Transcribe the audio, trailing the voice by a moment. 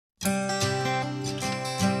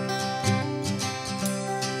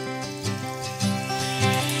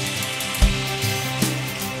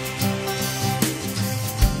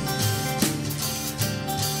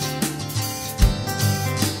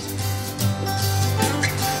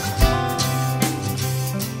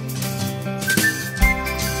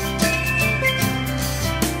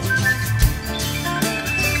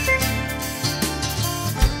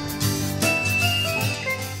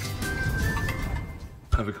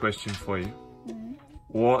question for you.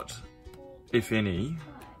 What, if any,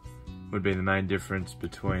 would be the main difference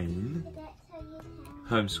between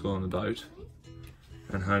homeschool on the boat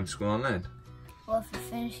and homeschool on land? Well, if you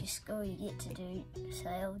finish your school, you get to do a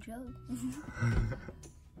sail job.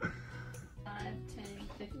 5, 10,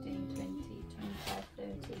 15, 20, 25,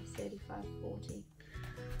 30, 35, 40.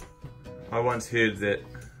 I once heard that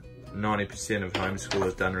 90% of homeschool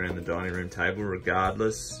is done around the dining room table,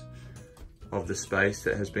 regardless of the space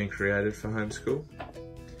that has been created for homeschool.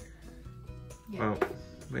 Yeah. Well,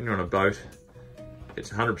 when you're on a boat, it's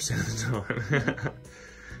 100% of the time.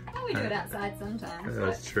 Oh, we do it outside sometimes.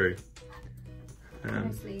 That's true.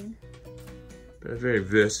 Honestly. But a very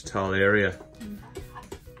versatile area.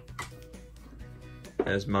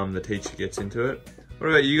 As Mum, the teacher, gets into it. What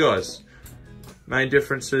about you guys? Main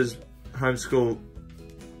differences, homeschool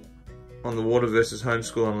on the water versus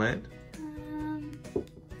homeschool on land?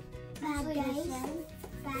 Bad days.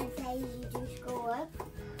 Bad days you do schoolwork.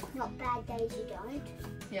 Not bad days you don't.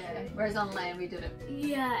 Yeah, whereas on land we did it.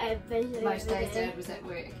 Yeah, Most days Dad was at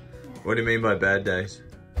work. What do you mean by bad days?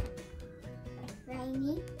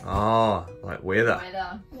 Rainy. Oh, like weather.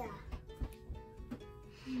 Weather. Yeah.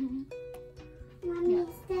 Mummy, is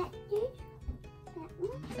that you? That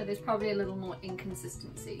one? So there's probably a little more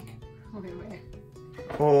inconsistency everywhere.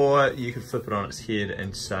 Or you could flip it on its head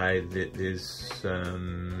and say that there's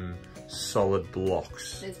solid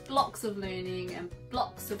blocks. There's blocks of learning and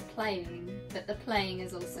blocks of playing, but the playing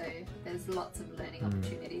is also, there's lots of learning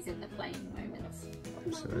opportunities in the playing moments.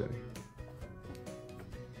 Absolutely.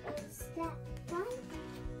 Is that one?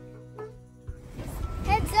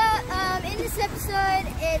 Heads up, in this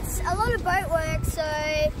episode it's a lot of boat work, so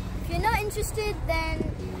if you're not interested then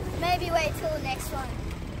maybe wait till the next one.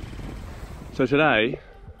 So today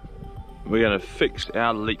we're going to fix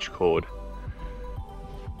our leech cord.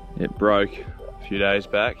 It broke a few days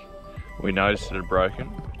back. We noticed it had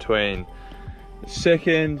broken between the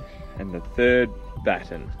second and the third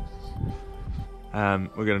batten.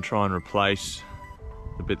 We're going to try and replace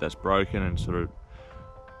the bit that's broken and sort of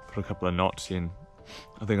put a couple of knots in.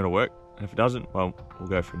 I think it'll work, and if it doesn't, well, we'll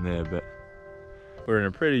go from there. But we're in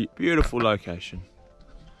a pretty beautiful location.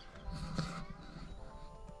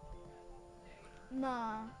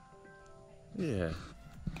 Ma. Yeah.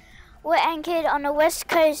 We're anchored on the west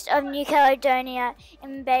coast of New Caledonia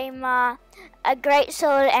in Bay Ma, a great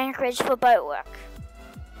solid anchorage for boat work.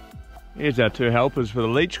 Here's our two helpers for the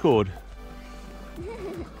leech cord.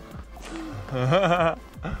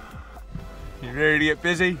 You ready to get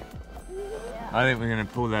busy? Yeah. I think we're going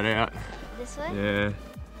to pull that out. This way? Yeah.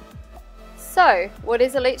 So, what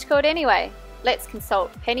is a leech cord anyway? Let's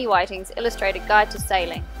consult Penny Whiting's Illustrated Guide to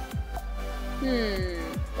Sailing.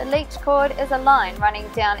 The leech cord is a line running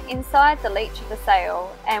down inside the leech of the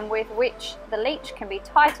sail and with which the leech can be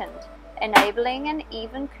tightened, enabling an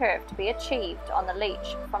even curve to be achieved on the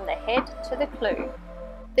leech from the head to the clew.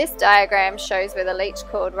 This diagram shows where the leech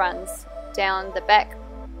cord runs down the back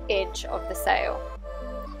edge of the sail.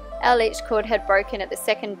 Our leech cord had broken at the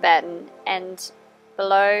second batten, and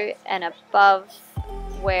below and above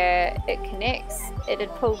where it connects, it had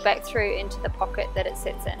pulled back through into the pocket that it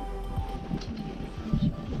sits in.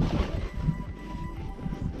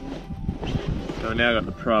 So we've now got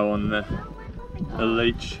the pro on the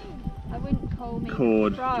leech I wouldn't call me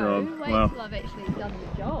cord pro. job. Wait Well, till I've actually done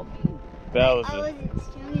the job. Bells I wasn't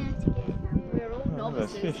strong enough to get it. We're all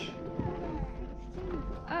novices. fish.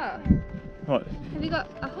 Oh, What? have you got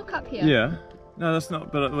a hook up here? Yeah. No, that's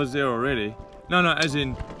not, but it was there already. No, as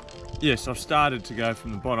in, yes, I've started to go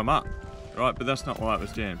from the bottom up, right? But that's not why it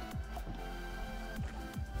was jammed.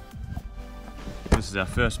 This is our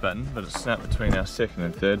first batten, but it's snapped between our second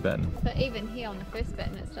and third batten. But even here on the first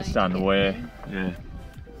batten, it's Starting to wear, thin. yeah.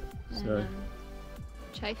 And, So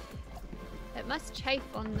chafe. It must chafe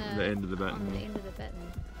on the end of the batten. On the end of the batten.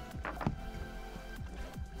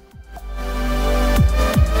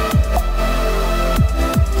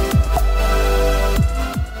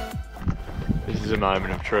 This is a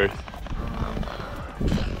moment of truth.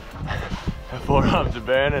 Our forearms are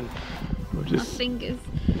burning. We'll My just, fingers.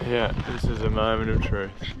 yeah, this is a moment of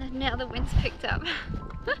truth. And now the wind's picked up.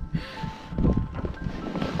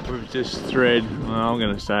 We've just thread, well, I'm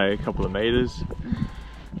going to say a couple of meters.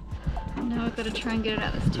 Now I've got to try and get it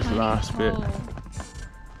out this This tiny last bit. hole.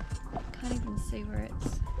 Can't even see where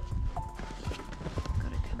it's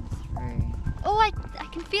got to come through. Oh, I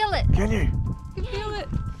can feel it. Can you? I can feel it.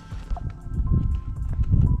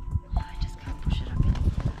 Oh, I just can't push it up in.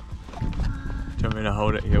 Do you want me to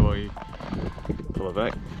hold it here while you pull it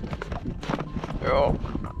back? Oh.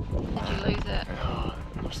 Did you lose it?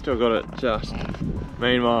 I've still got it just. Okay.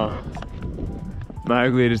 Meanwhile,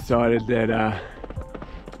 Mowgli decided that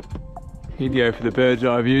he'd go for the bird's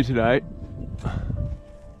eye view today.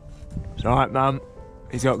 It's alright, Mum.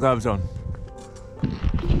 He's got gloves on.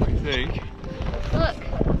 What do you think? Look,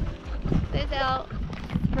 there's our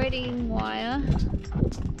threading wire.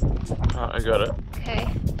 Alright, I got it. Okay.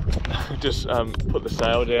 Just put the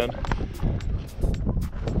sail down.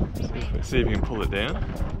 See if you can pull it down.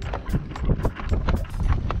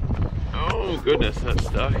 Oh goodness, that's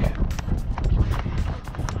stuck.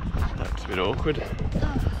 That's a bit awkward.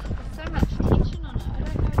 Oh, so much tension on it, I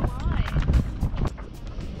don't know why.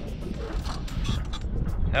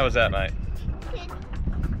 How was that, mate?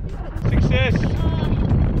 Success!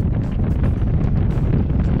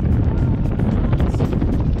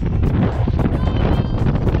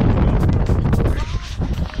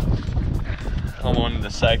 I'm on the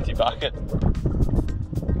safety bucket.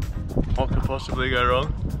 What could possibly go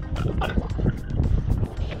wrong?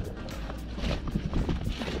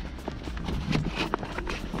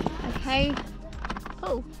 Okay.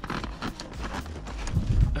 Oh.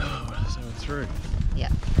 Oh, so we're through.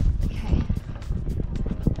 Yep. Okay.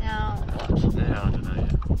 Now what? Now, I don't know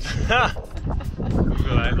yet. We've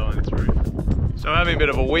got 8 lines through. So I'm having a bit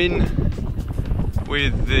of a win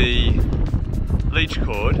with the leech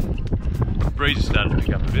cord. The breeze has started to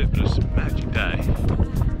pick up a bit, but it's a magic day.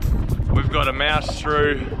 We've got a mouse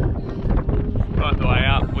through right the way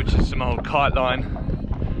up, which is some old kite line.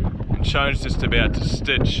 And Shona's just about to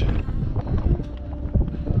stitch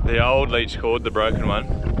the old leech cord, the broken one,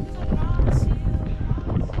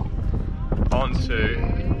 onto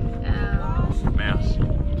mouse.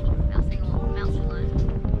 Mousing line.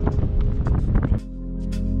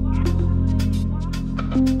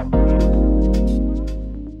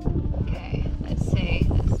 Okay, let's see.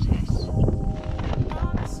 Let's test.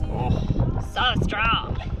 Oh, So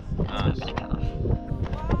strong. nice.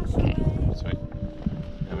 Okay. Sweet.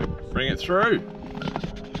 Now we bring it through.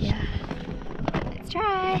 Yeah. Let's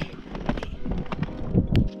try.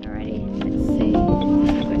 Alrighty, let's see.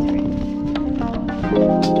 Let's go through.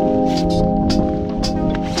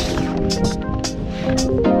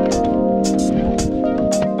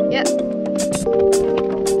 Yep.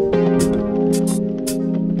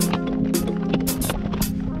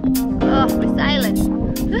 Oh, we're sailing.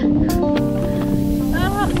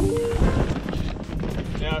 Oh.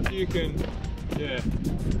 Now if you can, yeah.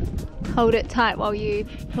 Hold it tight while you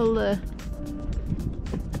pull the...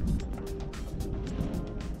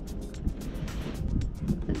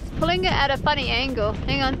 It's pulling it at a funny angle.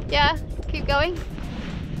 Hang on. Yeah, keep going.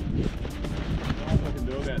 I don't know if I can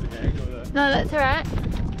do about the angle though. No, that's alright.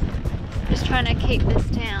 Just trying to keep this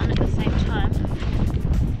down at the same time.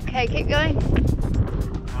 Okay, keep going.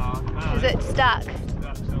 Oh, no. Is it stuck?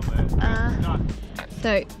 Stuck somewhere.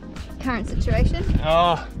 So, current situation.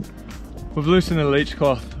 Oh, we've loosened the leech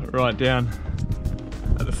cloth right down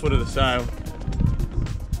at the foot of the sail,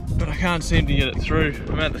 but I can't seem to get it through.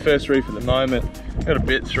 I'm at the first reef at the moment. Got a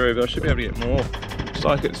bit through, but I should be able to get more. It's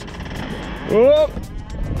like it's... Whoop!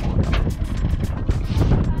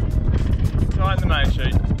 Tighten the main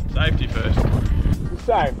sheet. Safety first.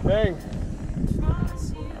 Same thing.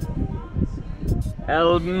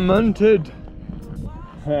 Elmonted.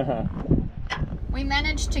 We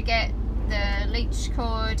managed to get the leech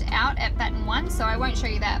cord out at batten 1, so I won't show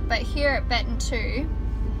you that, but here at batten 2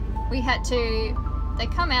 we had to, they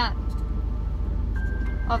come out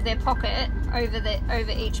of their pocket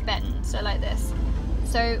over each batten, so like this.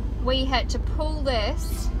 So we had to pull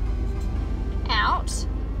this out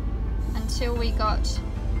until we got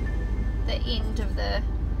the end of the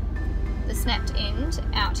snapped end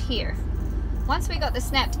out here. Once we got the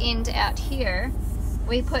snapped end out here,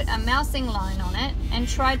 we put a mousing line on it and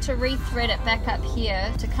tried to re-thread it back up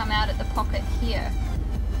here to come out at the pocket here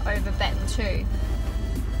over batten 2.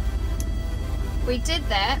 We did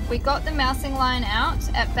that, we got the mousing line out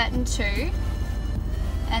at batten 2,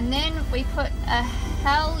 and then we put a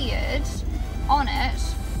halyard on it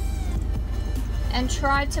and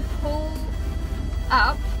tried to pull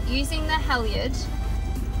up, using the halyard,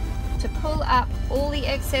 to pull up all the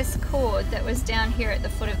excess cord that was down here at the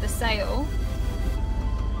foot of the sail,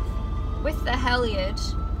 with the halyard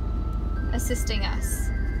assisting us.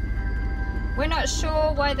 We're not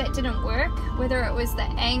sure why that didn't work, whether it was the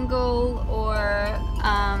angle or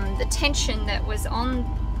the tension that was on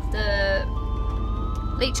the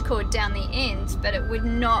leech cord down the end, but it would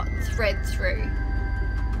not thread through.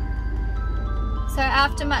 So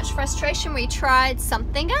after much frustration, we tried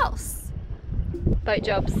something else. Boat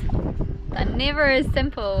jobs. They're never as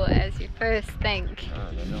simple as you first think.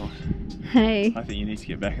 Oh, they're not. Hey. I think you need to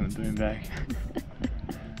get back in the boom bag.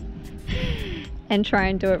 and try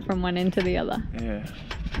and do it from one end to the other. Yeah.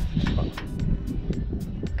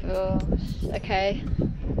 Gosh. Okay.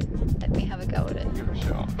 Let me have a go at it. Give it a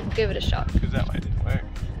shot. Give it a shot. Because that way it didn't work.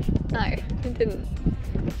 No, it didn't.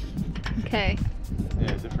 Okay.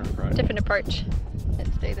 Yeah, different approach. Different approach. Let's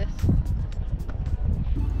do this.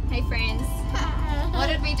 Hey friends. What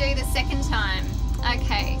did we do the second time?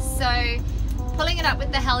 Okay, so pulling it up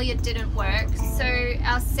with the halyard didn't work. So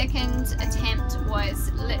our second attempt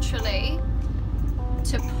was literally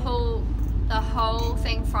to pull the whole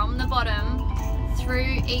thing from the bottom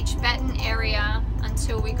through each batten area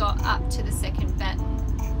until we got up to the second batten.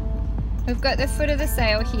 We've got the foot of the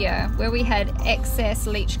sail here where we had excess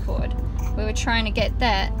leech cord. We were trying to get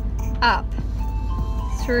that up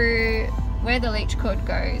through where the leech cord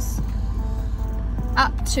goes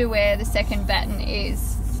up to where the second batten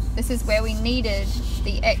is. This is where we needed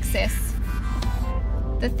the excess.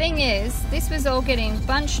 The thing is, this was all getting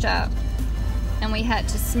bunched up and we had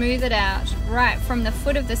to smooth it out right from the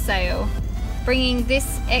foot of the sail, bringing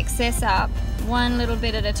this excess up one little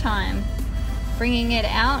bit at a time, bringing it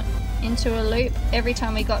out into a loop every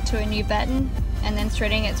time we got to a new batten, and then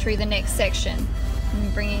threading it through the next section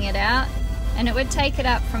and bringing it out, and it would take it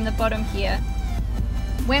up from the bottom here.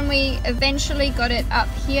 When we eventually got it up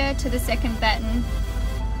here to the second batten,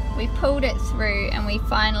 we pulled it through and we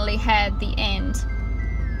finally had the end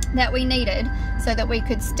that we needed so that we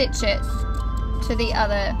could stitch it to the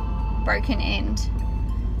other broken end.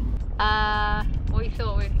 We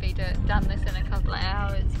thought we'd be done this in a couple of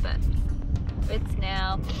hours, but it's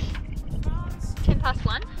now 10 past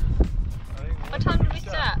 1. What time did we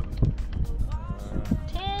start?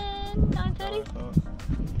 9:30?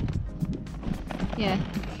 Yeah.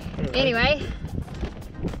 Anyway,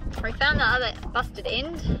 we found the other busted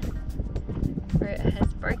end where it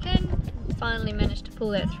has broken. Finally managed to pull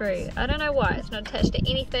that through. I don't know why, it's not attached to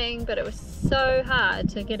anything, but it was so hard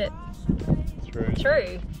to get it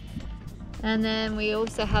through. And then we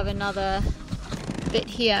also have another bit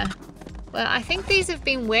here. Well, I think these have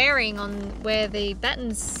been wearing on where the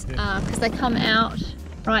battens are, because they come out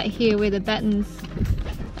right here where the battens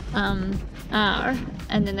are,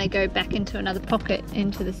 and then they go back into another pocket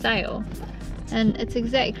into the sail. And it's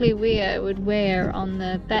exactly where it would wear on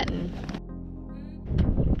the batten.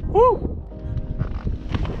 Woo!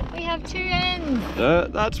 We have two ends!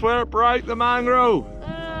 That's where it broke, the mangrove!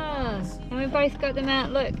 And we both got them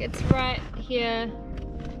out. Look, it's right here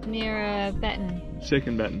near a batten.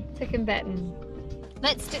 Second batten. Second batten.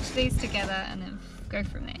 Let's stitch these together and then go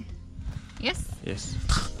from there. Yes? Yes.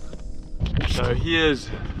 So here's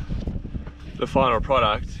the final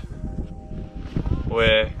product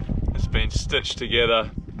where it's been stitched together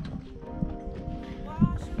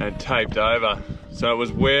and taped over. So it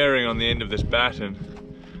was wearing on the end of this batten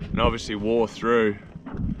and obviously wore through.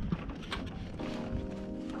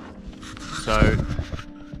 So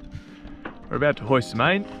we're about to hoist the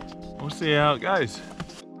main. We'll see how it goes.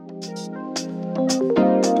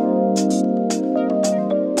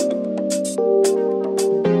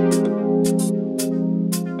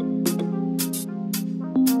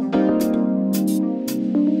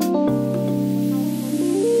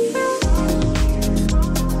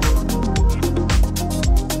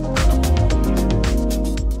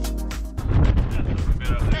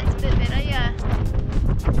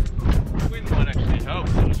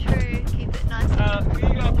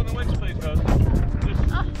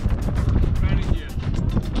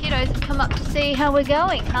 How we're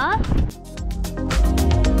going, huh?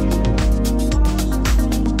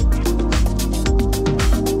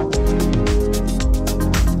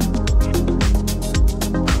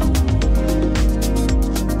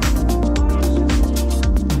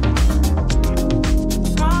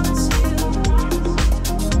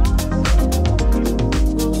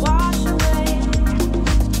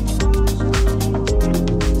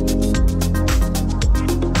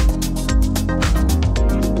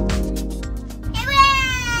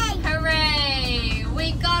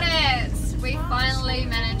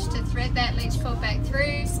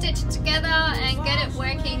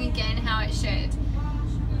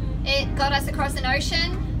 It got us across an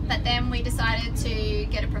ocean, but then we decided to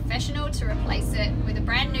get a professional to replace it with a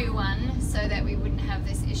brand new one so that we wouldn't have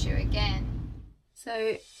this issue again.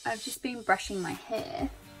 So I've just been brushing my hair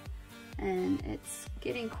and it's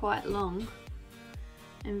getting quite long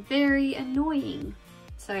and very annoying.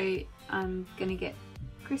 So I'm gonna get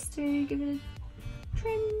Kris to give it a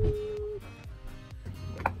trim.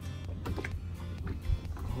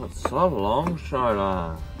 Oh, it's so long,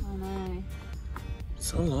 Shona. I know.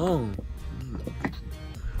 So long.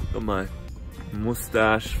 Got my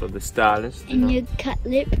moustache for the stylist. And your cut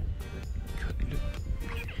lip. Cut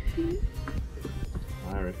lip.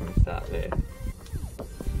 when we start there.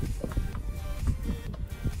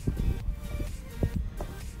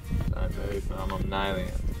 Don't move, Mum, I'm nailing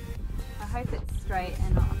it. I hope it's straight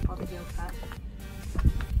and not a bobblehead cut.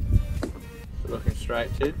 Looking straight,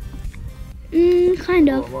 Tid? Kind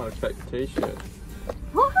Oh, of. I might expect a t-shirt.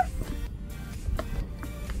 What?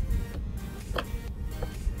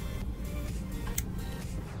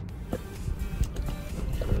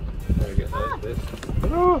 There we get those bits.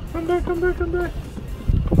 Oh, come back, come back, come back.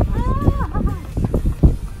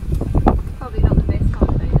 Probably not the best time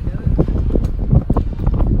of day to do it.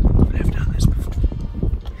 I've done this before.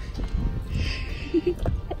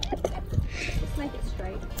 Just make it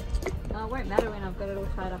straight. It won't matter when I've got it all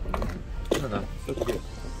tied up anyway. No, that's good.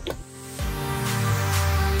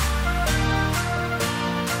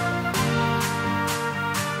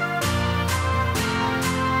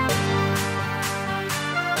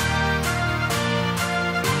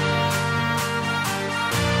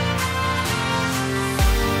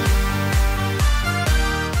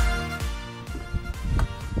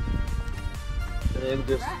 And then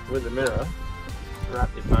just with the mirror, wrap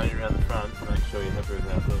your pony around the front to make sure you're happy with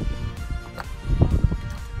how it looks.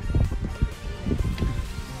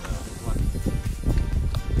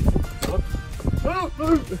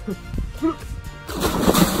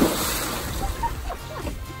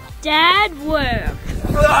 Dad work.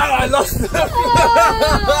 I lost it!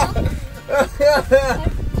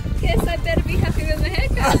 Guess I better be happy with my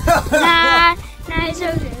haircut. Nah, it's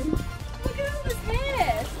all good. Look at all this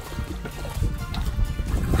hair.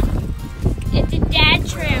 It's a dad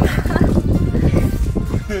trim.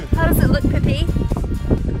 How does it look, Pippi?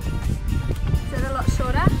 Is it a lot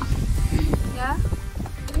shorter? Yeah?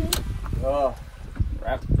 Oh,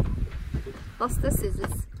 crap. Lost the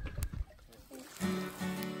scissors.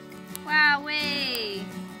 Wowee!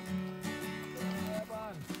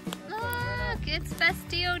 Look, it's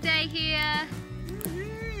Bastille Day here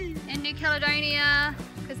in New Caledonia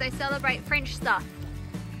because they celebrate French stuff.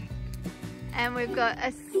 And we've got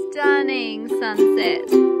a stunning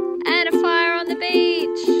sunset and a fire on the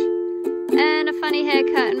beach and a funny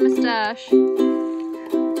haircut and moustache.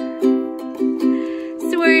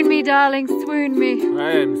 Swoon me, darling, swoon me.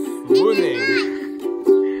 I am swooning.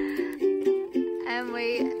 And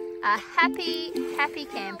we are happy, happy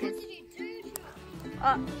campers.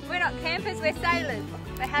 Oh, we're not campers, we're sailors.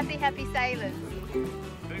 We're happy, happy sailors. Who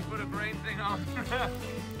put a green thing on?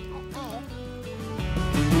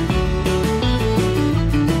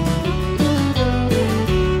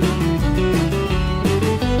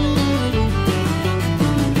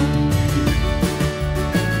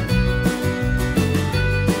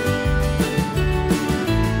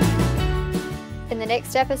 In the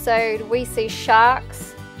next episode, we see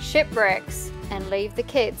sharks, shipwrecks, and leave the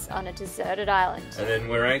kids on a deserted island. And then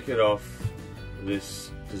we're anchored off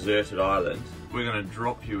this deserted island. We're going to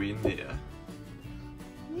drop you in there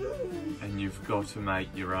and you've got to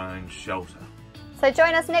make your own shelter. So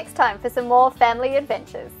join us next time for some more family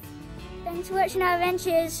adventures. Thanks for watching our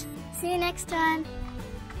adventures. See you next time.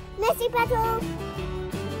 Messy Petal.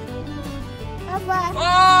 Bye-bye.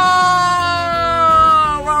 Oh!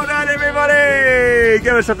 Well done, everybody!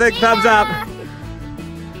 Give us a big thumbs up.